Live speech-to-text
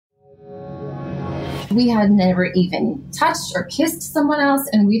We had never even touched or kissed someone else,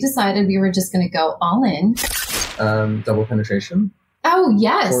 and we decided we were just going to go all in. Double penetration. Oh,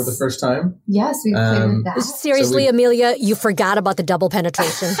 yes. For the first time. Yes, we played with that. Seriously, Amelia, you forgot about the double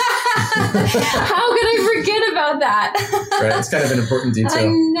penetration. How could I forget about that? Right, it's kind of an important detail. I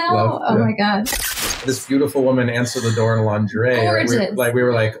know. Oh, my God. This beautiful woman answered the door in lingerie. Gorgeous. We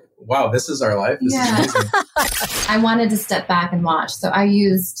were like, wow, this is our life. This is amazing. I wanted to step back and watch. So I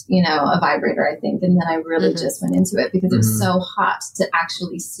used, a vibrator, I think. And then I really just went into it because it was so hot to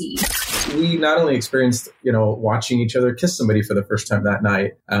actually see. We not only experienced, watching each other kiss somebody for the first time that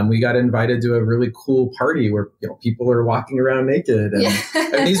night, we got invited to a really cool party where, people are walking around naked.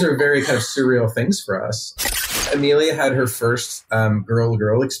 And these are very kind of surreal things for us. Amelia had her first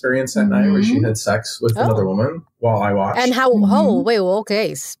girl experience that night where she had sex with another woman while I watched. And how,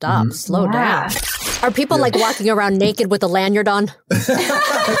 okay, stop, slow down. Are people like walking around naked with a lanyard on?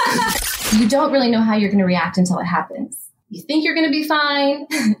 You don't really know how you're going to react until it happens. You think you're going to be fine.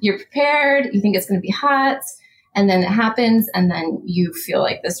 You're prepared. You think it's going to be hot. And then it happens. And then you feel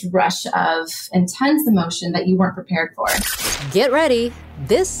like this rush of intense emotion that you weren't prepared for. Get ready.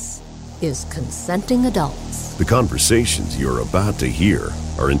 This is Consenting Adults. The conversations you're about to hear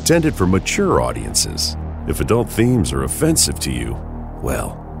are intended for mature audiences. If adult themes are offensive to you,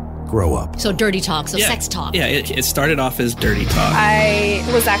 well, grow up. So dirty talk, sex talk. Yeah, it started off as dirty talk. I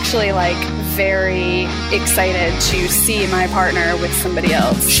was actually very excited to see my partner with somebody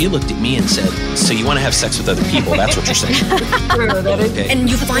else. She looked at me and said, so you want to have sex with other people? That's what you're saying. Okay. And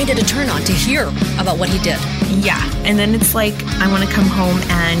you find it a turn on to hear about what he did. Yeah. And then it's like, I want to come home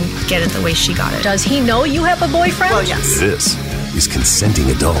and get it the way she got it. Does he know you have a boyfriend? Well, yes. This is Consenting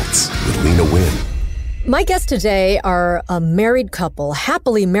Adults with Lena Wynn. My guests today are a married couple,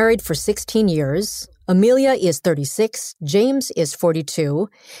 happily married for 16 years. Amelia is 36. James is 42.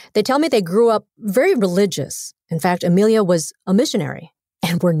 They tell me they grew up very religious. In fact, Amelia was a missionary.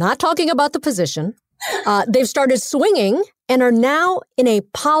 And we're not talking about the position. They've started swinging and are now in a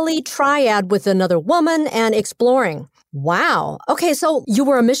poly triad with another woman and exploring. Wow. Okay, so you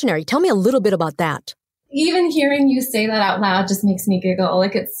were a missionary. Tell me a little bit about that. Even hearing you say that out loud just makes me giggle.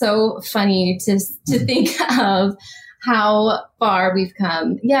 Like, it's so funny to think of how far we've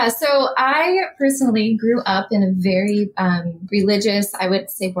come. Yeah. So I personally grew up in a very religious, I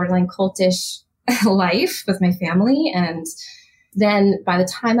would say borderline cultish life with my family. And then by the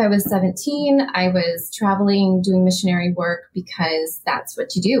time I was 17, I was traveling, doing missionary work because that's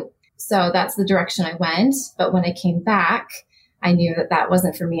what you do. So that's the direction I went. But when I came back, I knew that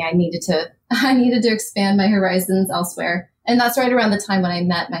wasn't for me. I needed to expand my horizons elsewhere. And that's right around the time when I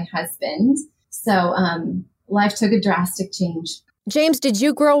met my husband. So life took a drastic change. James, did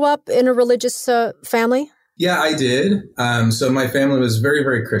you grow up in a religious family? Yeah, I did. So my family was very,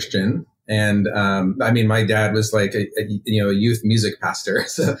 very Christian. And my dad was like a youth music pastor.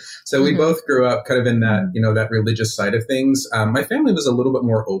 So we both grew up kind of in that, that religious side of things. My family was a little bit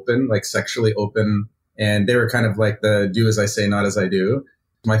more open, like sexually open. And they were kind of like the do as I say, not as I do.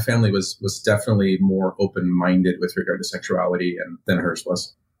 My family was definitely more open-minded with regard to sexuality than hers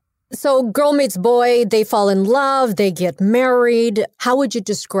was. So girl meets boy, they fall in love, they get married. How would you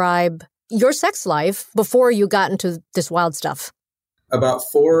describe your sex life before you got into this wild stuff? About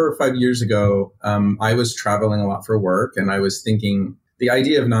 4 or 5 years ago, I was traveling a lot for work, and I was thinking the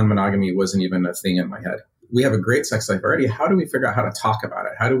idea of non-monogamy wasn't even a thing in my head. We have a great sex life already. How do we figure out how to talk about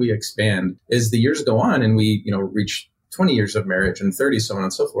it? How do we expand? As the years go on and we, reach 20 years of marriage and 30, so on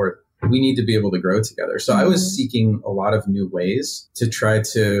and so forth, we need to be able to grow together. So I was seeking a lot of new ways to try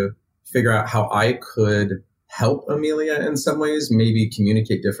to figure out how I could help Amelia in some ways, maybe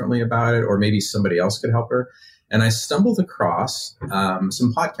communicate differently about it, or maybe somebody else could help her. And I stumbled across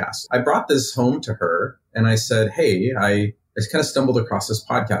some podcasts. I brought this home to her and I said, hey, I kind of stumbled across this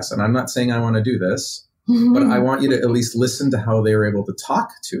podcast, and I'm not saying I want to do this, but I want you to at least listen to how they were able to talk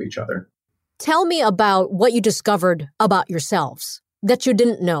to each other. Tell me about what you discovered about yourselves that you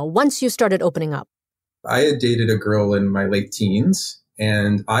didn't know once you started opening up. I had dated a girl in my late teens,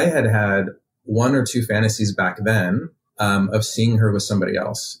 and I had 1 or 2 fantasies back then of seeing her with somebody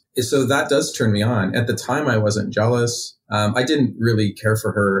else. So that does turn me on. At the time, I wasn't jealous. I didn't really care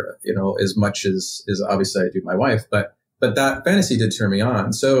for her, as much as obviously I do my wife, but that fantasy did turn me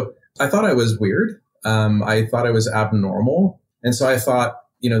on. So I thought I was weird. I thought I was abnormal. And so I thought,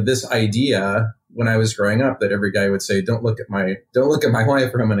 this idea when I was growing up that every guy would say, don't look at my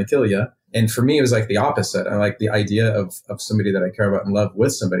wife or I'm going to kill you. And for me, it was like the opposite. I like the idea of somebody that I care about and love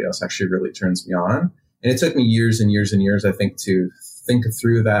with somebody else actually really turns me on. And it took me years and years and years, I think, to think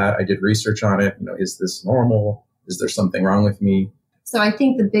through that. I did research on it. Is this normal? Is there something wrong with me? So I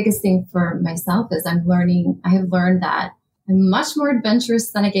think the biggest thing for myself is I have learned that I'm much more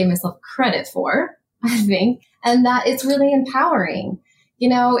adventurous than I gave myself credit for, I think, and that it's really empowering. You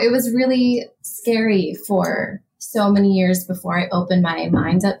know, it was really scary for so many years before I opened my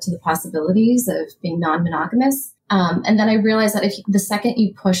mind up to the possibilities of being non-monogamous. And then I realized that the second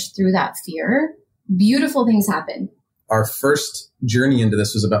you push through that fear, beautiful things happen. Our first journey into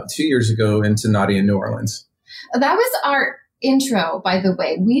this was about 2 years ago into Naughty in New Orleans. That was our intro, by the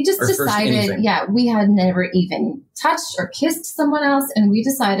way. We just decided, we had never even touched or kissed someone else. And we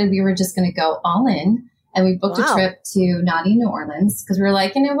decided we were just going to go all in. And we booked a trip to Naughty New Orleans because we were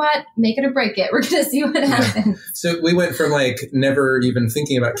like, you know what? Make it or break it. We're going to see what happens. So we went from like never even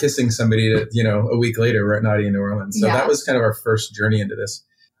thinking about kissing somebody to, you know, a week later, we're at Naughty in New Orleans. So that was kind of our first journey into this.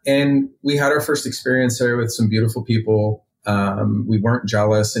 And we had our first experience there with some beautiful people. We weren't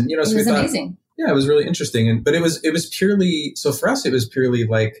jealous. And, you know, so it was amazing. Yeah, it was really interesting. But it was purely, so for us, it was purely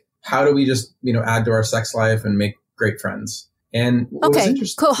like, how do we just, you know, add to our sex life and make great friends? And okay,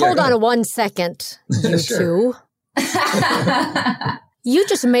 cool. Hold on 1 second, you two. You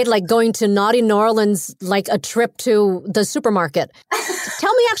just made like going to Naughty New Orleans like a trip to the supermarket.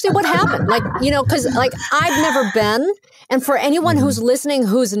 Tell me actually what happened. Like, you know, because like I've never been. And for anyone who's listening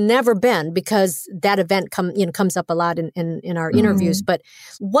who's never been, because that event comes up a lot in our interviews. But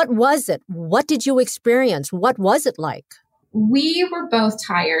what was it? What did you experience? What was it like? We were both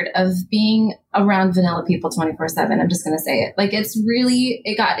tired of being around vanilla people 24/7. I'm just going to say it. Like,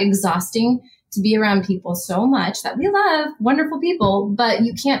 it got exhausting to be around people so much that we love, wonderful people, but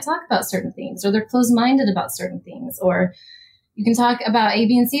you can't talk about certain things, or they're closed-minded about certain things, or you can talk about A,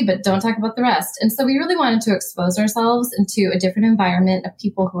 B, and C, but don't talk about the rest. And so we really wanted to expose ourselves into a different environment of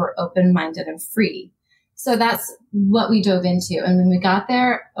people who are open-minded and free. So that's what we dove into. And when we got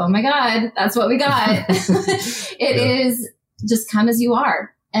there, oh my God, that's what we got. It is just come as you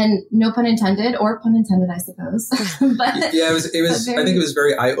are. And no pun intended, or pun intended, I suppose. But yeah, it was. I think it was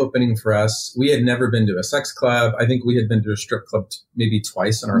very eye-opening for us. We had never been to a sex club. I think we had been to a strip club maybe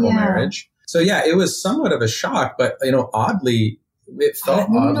twice in our whole marriage. So yeah, it was somewhat of a shock, but you know, it felt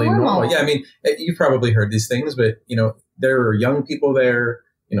oddly normal. Yeah, I mean, you probably heard these things, but you know, there were young people there,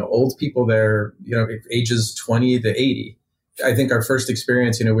 you know, old people there, you know, ages 20 to 80. I think our first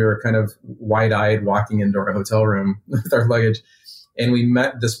experience, you know, we were kind of wide-eyed walking into our hotel room with our luggage. And we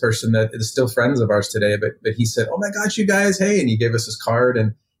met this person that is still friends of ours today, but he said, "Oh my gosh, you guys, hey!" And he gave us his card,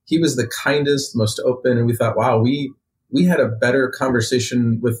 and he was the kindest, most open. And we thought, wow, we had a better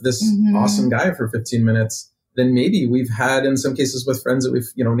conversation with this awesome guy for 15 minutes than maybe we've had in some cases with friends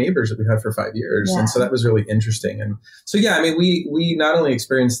that neighbors that we've had for 5 years. Yeah. And so that was really interesting. And so, yeah, I mean, we not only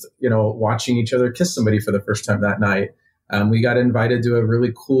experienced, you know, watching each other kiss somebody for the first time that night. We got invited to a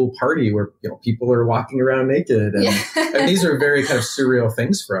really cool party where, you know, people are walking around naked. And these are very kind of surreal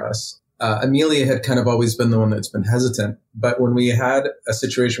things for us. Amelia had kind of always been the one that's been hesitant. But when we had a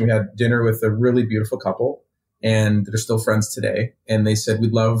situation, we had dinner with a really beautiful couple, and they're still friends today. And they said,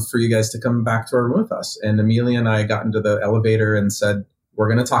 "We'd love for you guys to come back to our room with us." And Amelia and I got into the elevator and said, "We're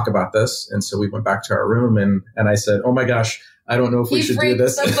going to talk about this." And so we went back to our room, and I said, "Oh my gosh, I don't know if we should do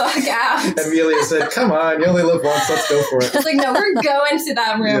this." The fuck out. Amelia said, "Come on, you only live once. Let's go for it." I was like, "No, we're going to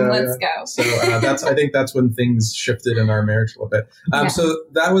that room. Let's go." So I think that's when things shifted in our marriage a little bit. So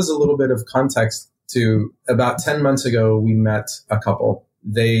that was a little bit of context to about 10 months ago, we met a couple.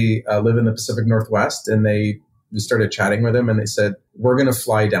 They live in the Pacific Northwest, and we started chatting with them, and they said, "We're going to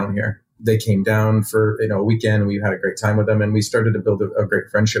fly down here." They came down for a weekend. We had a great time with them, and we started to build a great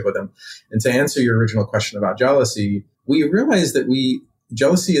friendship with them. And to answer your original question about jealousy, we realized that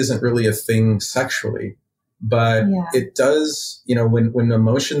jealousy isn't really a thing sexually, but it does, when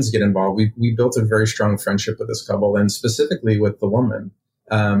emotions get involved, we built a very strong friendship with this couple, and specifically with the woman.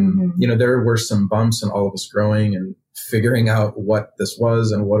 There were some bumps in all of us growing and figuring out what this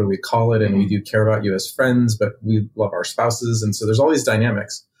was and what do we call it. And we do care about you as friends, but we love our spouses. And so there's all these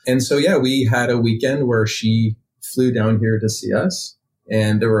dynamics. And so, we had a weekend where she flew down here to see us.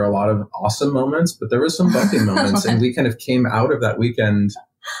 And there were a lot of awesome moments, but there were some bumpy moments. And we kind of came out of that weekend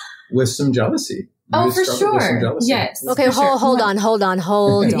with some jealousy. For sure. Yes. Okay, hold on.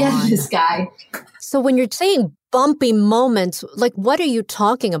 Yeah, this guy. So when you're saying bumpy moments, like what are you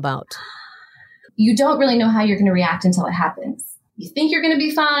talking about? You don't really know how you're going to react until it happens. You think you're going to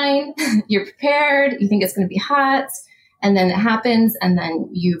be fine. You're prepared. You think it's going to be hot. And then it happens. And then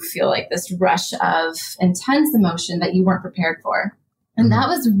you feel like this rush of intense emotion that you weren't prepared for. And that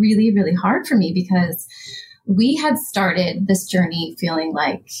was really, really hard for me because we had started this journey feeling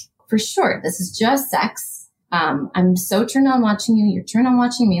like, for sure, this is just sex. I'm so turned on watching you. You're turned on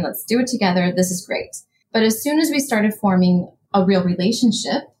watching me. Let's do it together. This is great. But as soon as we started forming a real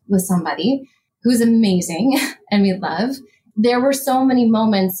relationship with somebody who's amazing and we love. There were so many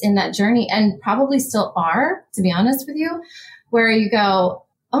moments in that journey, and probably still are, to be honest with you, where you go,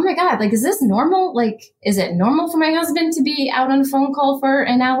 oh my God, like, is this normal? Like, is it normal for my husband to be out on a phone call for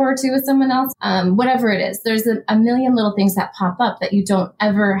an hour or two with someone else? Whatever it is, there's a million little things that pop up that you don't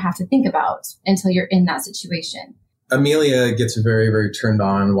ever have to think about until you're in that situation. Amelia gets very, very turned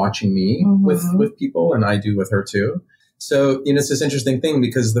on watching me with people, and I do with her too. So, it's this interesting thing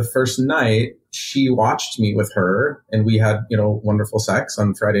because the first night she watched me with her and we had, wonderful sex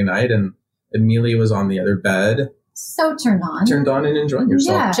on Friday night, and Amelia was on the other bed. So turned on and enjoying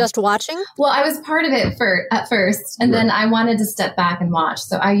yourself. Yeah. Just watching? Well, I was part of it at first, and then I wanted to step back and watch.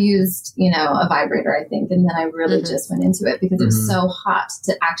 So I used, a vibrator, I think. And then I really just went into it because it was so hot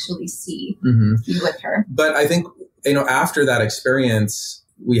to actually see you with her. But I think, after that experience,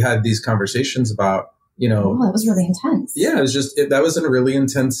 we had these conversations about, that was really intense. Yeah, it was that was a really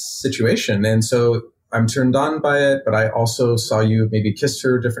intense situation. And so I'm turned on by it, but I also saw you maybe kiss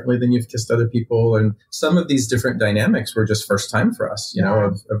her differently than you've kissed other people. And some of these different dynamics were just first time for us,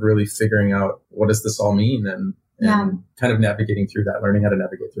 of really figuring out what does this all mean and kind of navigating through that, learning how to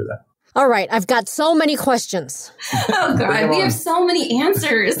navigate through that. All right. I've got so many questions. Oh, God. We have so many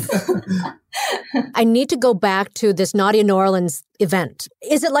answers. I need to go back to this Nadia New Orleans event.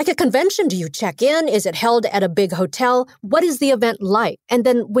 Is it like a convention? Do you check in? Is it held at a big hotel? What is the event like? And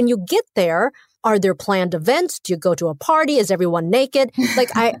then when you get there, are there planned events? Do you go to a party? Is everyone naked?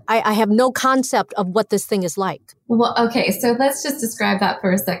 Like, I have no concept of what this thing is like. Well, okay. So let's just describe that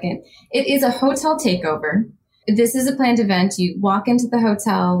for a second. It is a hotel takeover. This is a planned event. You walk into the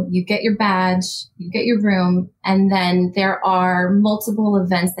hotel, you get your badge, you get your room, and then there are multiple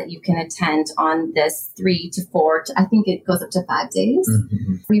events that you can attend on this 3 to 4, I think it goes up to 5 days.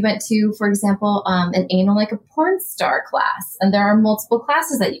 Mm-hmm. We went to, for example, an anal like a porn star class, and there are multiple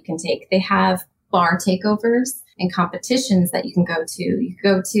classes that you can take. They have bar takeovers and competitions that you can go to. You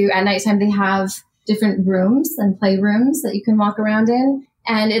go to at nighttime, they have different rooms and playrooms that you can walk around in.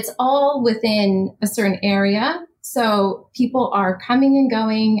 And it's all within a certain area. So people are coming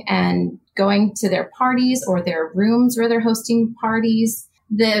and going to their parties or their rooms where they're hosting parties.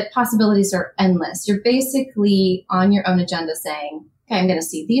 The possibilities are endless. You're basically on your own agenda saying, okay, I'm going to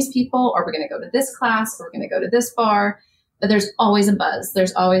see these people, or we're going to go to this class, or we're going to go to this bar. But there's always a buzz.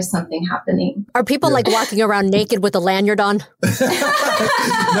 There's always something happening. Are people like walking around naked with a lanyard on?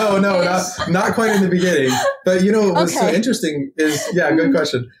 No, not quite in the beginning. But what's so interesting is, good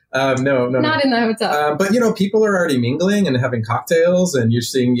question. No. Not in the hotel. But people are already mingling and having cocktails, and you're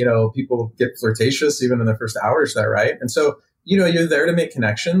seeing, people get flirtatious even in the first hour or so, right? And so, you're there to make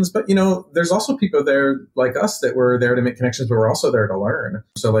connections, but there's also people there like us that were there to make connections, but we're also there to learn.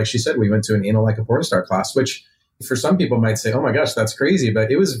 So like she said, we went to an anal like a porn star class, which for some people might say, oh my gosh, that's crazy.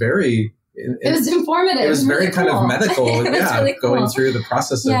 But it was very... It was informative. It was very really kind of medical. Really cool. Going through the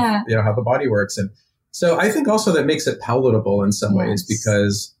process of how the body works. And so I think also that makes it palatable in some ways,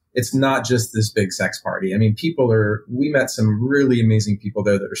 because it's not just this big sex party. I mean, we met some really amazing people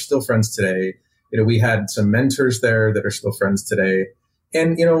there that are still friends today. We had some mentors there that are still friends today.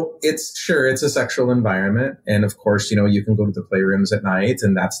 And, it's a sexual environment. And of course, you can go to the playrooms at night,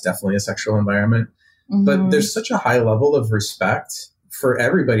 and that's definitely a sexual environment. Mm-hmm. But there's such a high level of respect for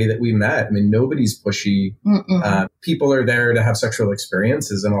everybody that we met. I mean, nobody's pushy. People are there to have sexual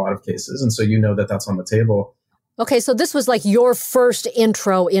experiences in a lot of cases. And so that's on the table. Okay, so this was like your first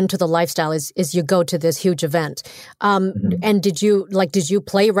intro into the lifestyle is you go to this huge event. And did you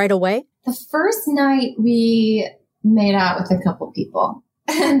play right away? The first night we made out with a couple people.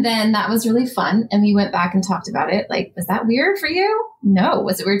 And then that was really fun. And we went back and talked about it. Like, was that weird for you? No.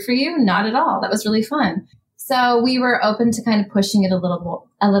 Was it weird for you? Not at all. That was really fun. So we were open to kind of pushing it a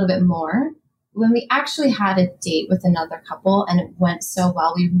little bit more. When we actually had a date with another couple and it went so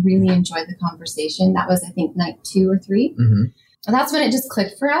well, we really enjoyed the conversation. That was, I think, night 2 or 3. Mm-hmm. And that's when it just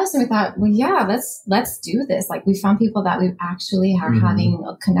clicked for us. And we thought, well, yeah, let's do this. Like, we found people that we actually are having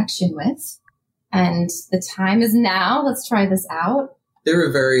a connection with. And the time is now. Let's try this out. They're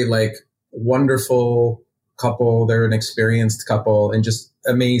a very wonderful couple. They're an experienced couple and just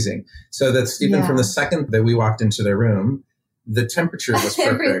amazing. So that's even from the second that we walked into their room, the temperature was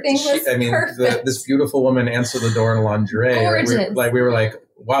perfect. Everything was perfect. This beautiful woman answered the door in lingerie. Gorgeous. We were like,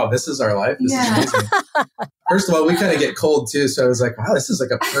 wow, this is our life. This is amazing. First of all, we kind of get cold too. So I was like, wow, this is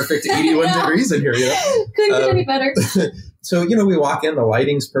like a perfect 81 degrees in here. Couldn't get any better. So, we walk in, the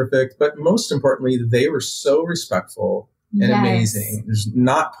lighting's perfect, but most importantly, they were so respectful and amazing. There's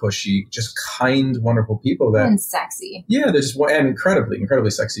not pushy, just kind, wonderful people and sexy. Yeah, they're just and incredibly,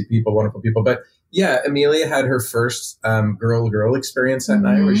 incredibly sexy people, wonderful people. But Yeah, Amelia had her first girl-girl experience that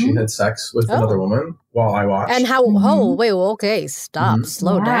night where she had sex with another woman while I watched. And how? Oh, wait. Well, okay, stop.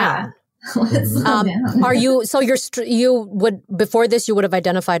 Slow down. Let's slow down. Are you? So you would before this you would have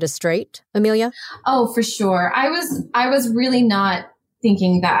identified as straight, Amelia? Oh, for sure. I was really not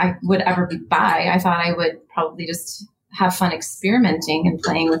thinking that I would ever be bi. I thought I would probably just have fun experimenting and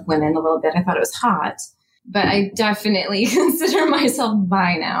playing with women a little bit. I thought it was hot. But I definitely consider myself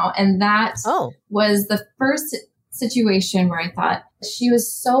bi now. And that was the first situation where I thought she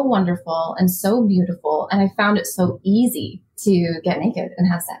was so wonderful and so beautiful. And I found it so easy to get naked and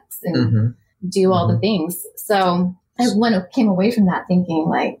have sex and do all the things. So I came away from that thinking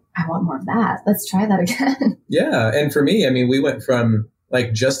like, I want more of that. Let's try that again. Yeah. And for me, I mean, we went from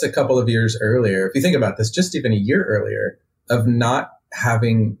like just a couple of years earlier, if you think about this, just even a year earlier of not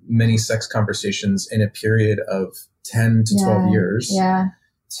having many sex conversations in a period of 10 to 12 years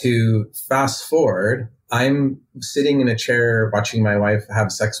to fast forward, I'm sitting in a chair watching my wife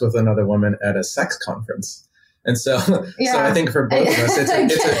have sex with another woman at a sex conference. And so, so I think for both of us, it's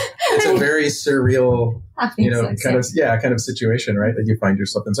a very surreal, kind of situation, right? That you find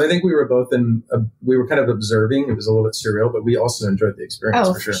yourself in. So I think we were both we were kind of observing. It was a little bit surreal, but we also enjoyed the experience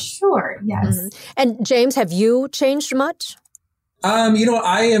for sure. Sure. Yes. And James, have you changed much?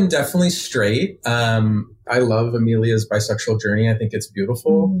 I am definitely straight. I love Amelia's bisexual journey. I think it's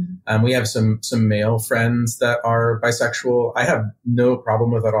beautiful. We have some male friends that are bisexual. I have no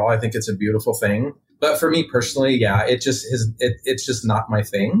problem with it at all. I think it's a beautiful thing. But for me personally, it's just not my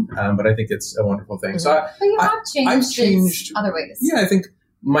thing. But I think it's a wonderful thing. So I've changed other ways. Yeah, I think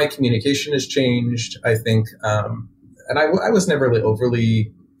my communication has changed. I think, and I was never really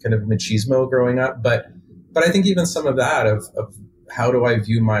overly kind of machismo growing up, but I think even some of that of how do I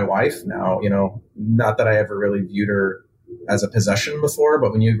view my wife now? Not that I ever really viewed her as a possession before,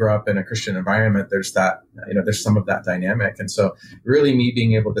 but when you grow up in a Christian environment, there's that, there's some of that dynamic. And so really me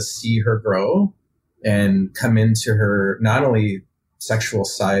being able to see her grow and come into her, not only sexual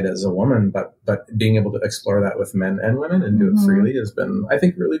side as a woman, but being able to explore that with men and women and do it freely has been, I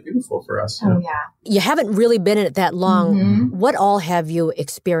think, really beautiful for us. Oh, yeah. You haven't really been in it that long. What all have you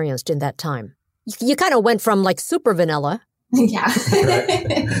experienced in that time? You kind of went from like super vanilla. To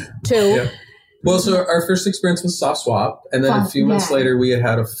well, so our first experience was soft swap, and then a few months later we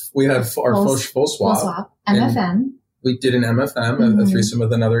had our full swap. MFM. We did an MFM, a threesome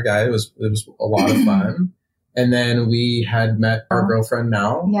with another guy. It was a lot of fun. And then we had met our girlfriend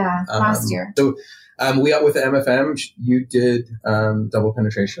now. Yeah, last year. So we got with the MFM. You did double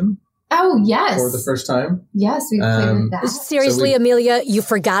penetration. Oh, yes. For the first time. Yes, we played with that. Seriously, Amelia, you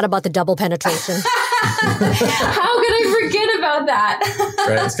forgot about the double penetration. How could I forget about that?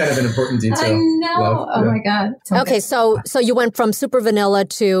 Right, it's kind of an important detail. I know. My God. Okay, so you went from super vanilla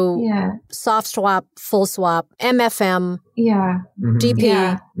to soft swap, full swap, MFM,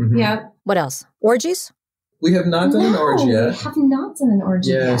 DP. Yeah. What else? Orgies? We have not done an orgy yet. We have not done an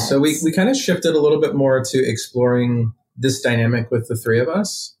orgy yet. Yeah, so we kind of shifted a little bit more to exploring this dynamic with the three of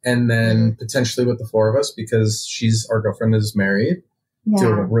us and then potentially with the four of us because our girlfriend is married to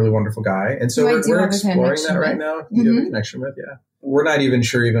a really wonderful guy. And so we're exploring that right now. You have a connection with, We're not even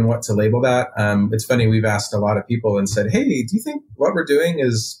sure what to label that. It's funny. We've asked a lot of people and said, hey, do you think what we're doing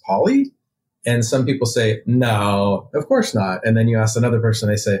is poly? And some people say, no, of course not. And then you ask another person,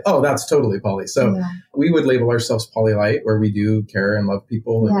 they say, oh, that's totally poly. So we would label ourselves poly-light, where we do care and love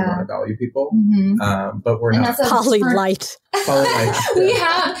people and we want to value people. But we're not poly-light. Poly-light.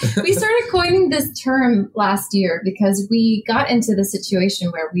 We started coining this term last year because we got into the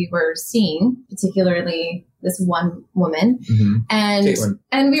situation where we were seeing particularly this one woman and Caitlin.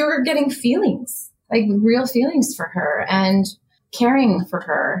 And we were getting feelings, like real feelings for her and caring for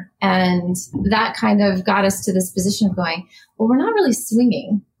her. And that kind of got us to this position of going, well, we're not really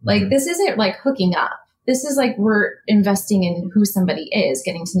swinging. Like, this isn't like hooking up. This is like we're investing in who somebody is,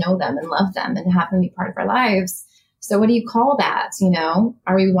 getting to know them and love them and have them be part of our lives. So what do you call that?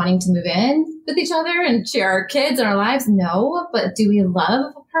 Are we wanting to move in with each other and share our kids and our lives? No. But do we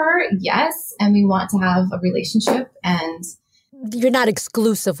love her? Yes. And we want to have a relationship. And you're not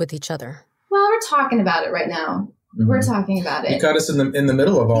exclusive with each other. Well, we're talking about it right now. We're talking about it. You got us in the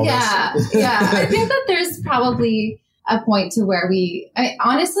middle of all this. Yeah. I think that there's probably a point to where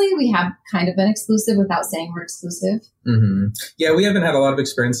honestly, we have kind of been exclusive without saying we're exclusive. Yeah, we haven't had a lot of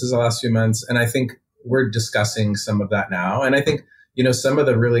experiences the last few months. And I think we're discussing some of that now. And I think, some of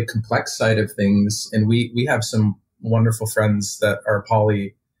the really complex side of things, and we have some wonderful friends that are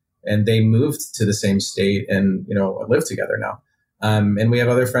poly and they moved to the same state and, live together now. And we have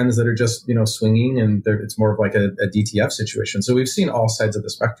other friends that are just, swinging, and it's more of like a DTF situation. So we've seen all sides of the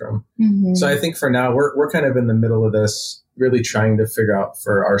spectrum. Mm-hmm. So I think for now, we're kind of in the middle of this, really trying to figure out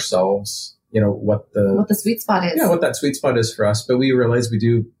for ourselves, what the sweet spot is. Yeah, what that sweet spot is for us. But we realize we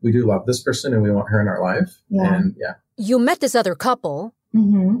do love this person and we want her in our life. Yeah. And yeah. You met this other couple.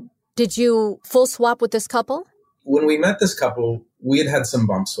 Mm-hmm. Did you full swap with this couple? When we met this couple, we had some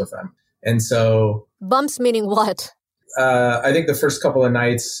bumps with them. And so... Bumps meaning what? I think the first couple of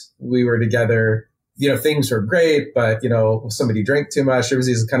nights we were together, things were great, but, somebody drank too much. There was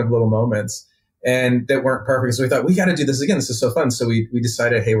these kind of little moments and that weren't perfect. So we thought, we got to do this again. This is so fun. So we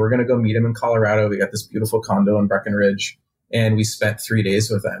decided, hey, we're going to go meet him in Colorado. We got this beautiful condo in Breckenridge, and we spent 3 days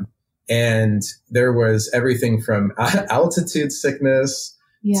with them. And there was everything from altitude sickness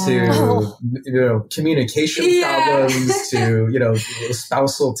to, communication problems to,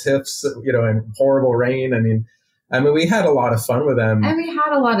 spousal tiffs, and horrible rain. I mean, we had a lot of fun with them. And we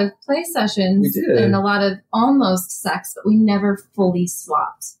had a lot of play sessions. We did. And a lot of almost sex, but we never fully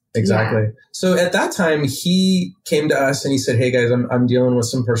swapped. Exactly. Yeah. So at that time, he came to us and he said, hey guys, I'm dealing with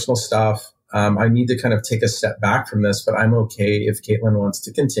some personal stuff. I need to kind of take a step back from this, but I'm okay if Caitlin wants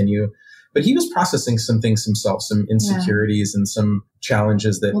to continue. But he was processing some things himself, some insecurities and some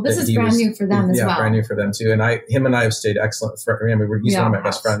challenges that. Well, this is brand new for them as well. Yeah, brand new for them too. And him and I have stayed excellent friends. He's one of my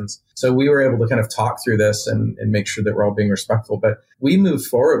best friends. So we were able to kind of talk through this and make sure that we're all being respectful. But we moved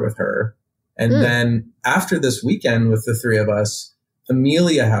forward with her. And then after this weekend with the three of us,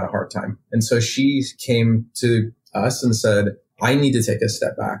 Amelia had a hard time. And so she came to us and said, I need to take a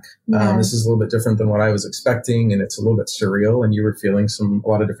step back. This is a little bit different than what I was expecting. And it's a little bit surreal. And you were feeling a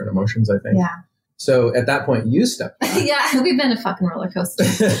lot of different emotions, I think. Yeah. So at that point, you stepped back. Yeah, we've been a fucking roller coaster.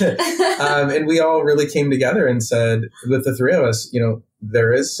 And we all really came together and said, with the three of us,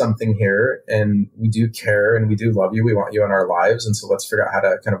 there is something here and we do care and we do love you. We want you in our lives. And so let's figure out how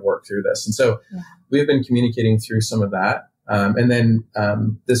to kind of work through this. And so we've been communicating through some of that. And then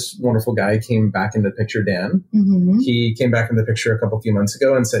this wonderful guy came back into the picture, Dan. Mm-hmm. He came back into the picture a few months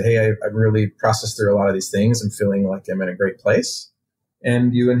ago and said, hey, I've really processed through a lot of these things. I'm feeling like I'm in a great place.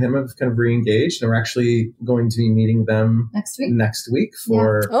 And you and him have kind of re-engaged, and we're actually going to be meeting them next week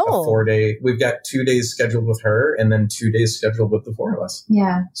for a 4-day. We've got 2 days scheduled with her and then 2 days scheduled with the four of us.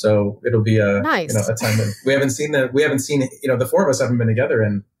 Yeah. So it'll be a time that we haven't seen the four of us haven't been together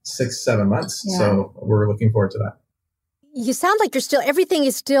in 6-7 months. Yeah. So we're looking forward to that. You sound like everything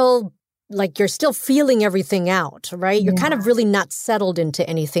is still, like you're still feeling everything out, right? You're kind of really not settled into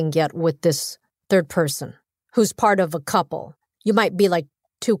anything yet with this third person who's part of a couple. You might be like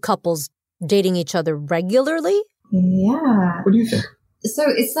two couples dating each other regularly. Yeah. What do you think? So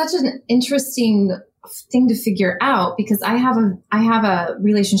it's such an interesting thing to figure out because I have a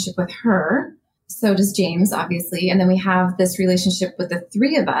relationship with her. So does James, obviously. And then we have this relationship with the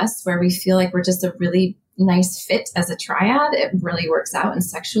three of us where we feel like we're just a really nice fit as a triad. It really works out. And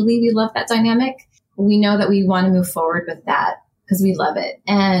sexually, we love that dynamic. We know that we want to move forward with that because we love it.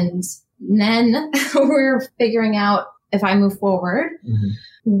 And then we're figuring out if I move forward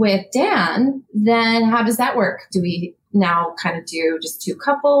with Dan, then how does that work? Do we now kind of do just two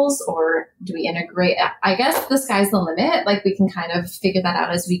couples or do we integrate? I guess the sky's the limit. Like we can kind of figure that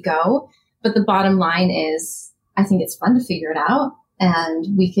out as we go. But the bottom line is I think it's fun to figure it out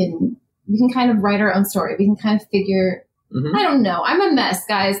and we can kind of write our own story. We can kind of figure, I don't know. I'm a mess,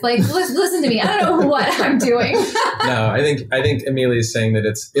 guys. Like, listen to me. I don't know what I'm doing. No, I think Amelia is saying that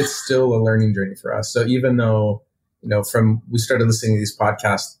it's still a learning journey for us. So even though, we started listening to these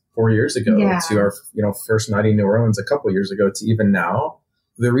podcasts 4 years ago to our, first night in New Orleans a couple of years ago to even now,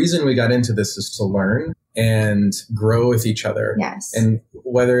 the reason we got into this is to learn and grow with each other. Yes. And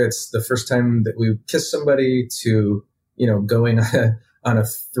whether it's the first time that we kiss somebody to, going on a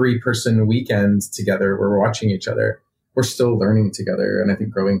 3-person weekend together where we're watching each other, we're still learning together and I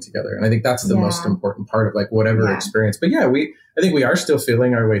think growing together. And I think that's the most important part of like whatever experience. But I think we are still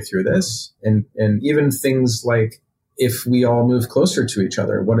feeling our way through this. And even things like if we all move closer to each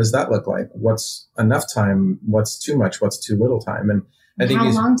other, what does that look like? What's enough time? What's too much? What's too little time? And I think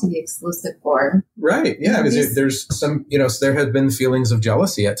how long to be exclusive for? Right. Yeah. Because there's some, there have been feelings of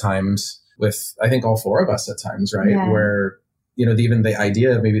jealousy at times with, I think all four of us at times, right? Yeah. Where, even the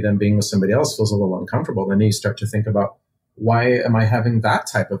idea of maybe them being with somebody else feels a little uncomfortable. Then you start to think about, why am I having that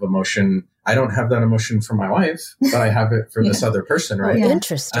type of emotion? I don't have that emotion for my wife, but I have it for this other person, right?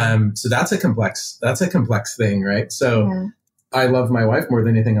 Interesting. So that's a complex thing, right? So I love my wife more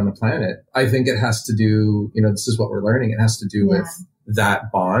than anything on the planet. I think it has to do, this is what we're learning. It has to do with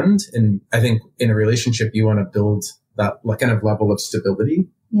that bond. And I think in a relationship, you want to build that kind of level of stability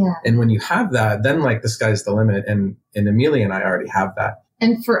Yeah. And when you have that, then like the sky's the limit. And Amelia and I already have that.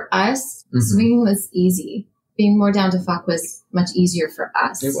 And for us, swinging was easy. Being more down to fuck was much easier for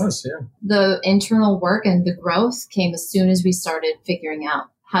us. It was, yeah. The internal work and the growth came as soon as we started figuring out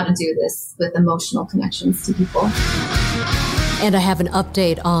how to do this with emotional connections to people. And I have an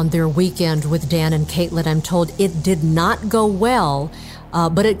update on their weekend with Dan and Caitlin. I'm told it did not go well,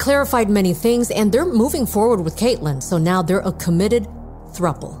 but it clarified many things, and they're moving forward with Caitlin. So now they're a committed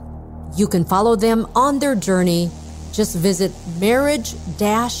throuple. You can follow them on their journey. Just visit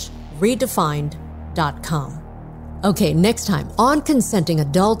marriage-redefined.com. Okay, next time on Consenting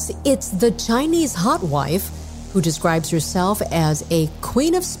Adults, it's the Chinese hot wife who describes herself as a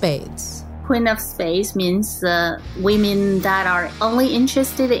queen of spades. Queen of spades means women that are only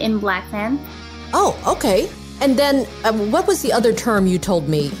interested in black men. Oh, okay. And then what was the other term you told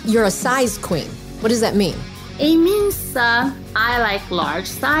me? You're a size queen. What does that mean? It means I like large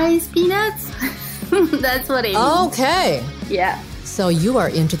size peanuts. That's what it means. Okay. Yeah. So you are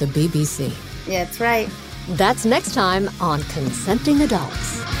into the BBC. Yeah, that's right. That's next time on Consenting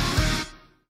Adults.